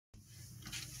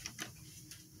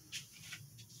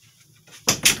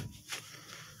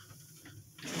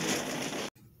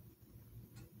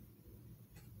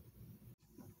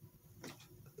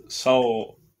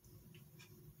So,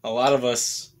 a lot of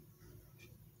us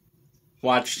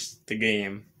watched the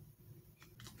game.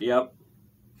 Yep.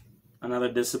 Another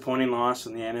disappointing loss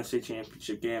in the NFC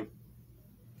Championship game.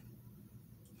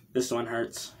 This one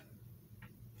hurts.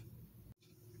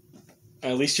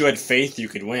 At least you had faith you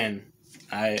could win.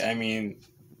 I mean,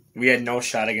 we had no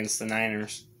shot against the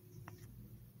Niners.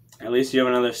 At least you have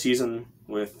another season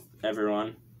with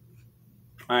everyone.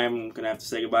 I'm going to have to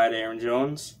say goodbye to Aaron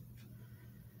Jones.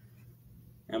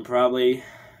 And probably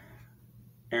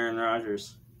Aaron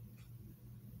Rodgers.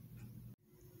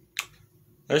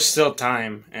 There's still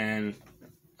time, and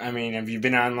I mean, have you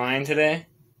been online today?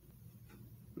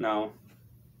 No.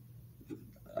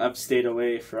 I've stayed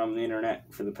away from the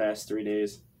internet for the past 3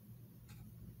 days.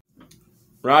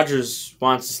 Rodgers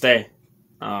wants to stay.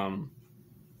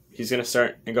 He's going to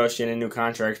start negotiating new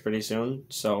contracts pretty soon,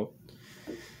 so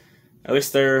at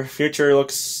least their future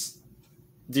looks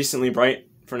decently bright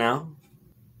for now.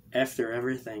 After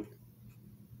everything.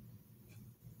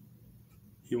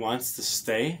 He wants to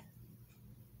stay?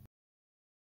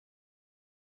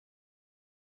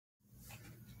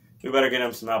 We better get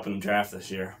him some help in the draft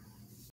this year.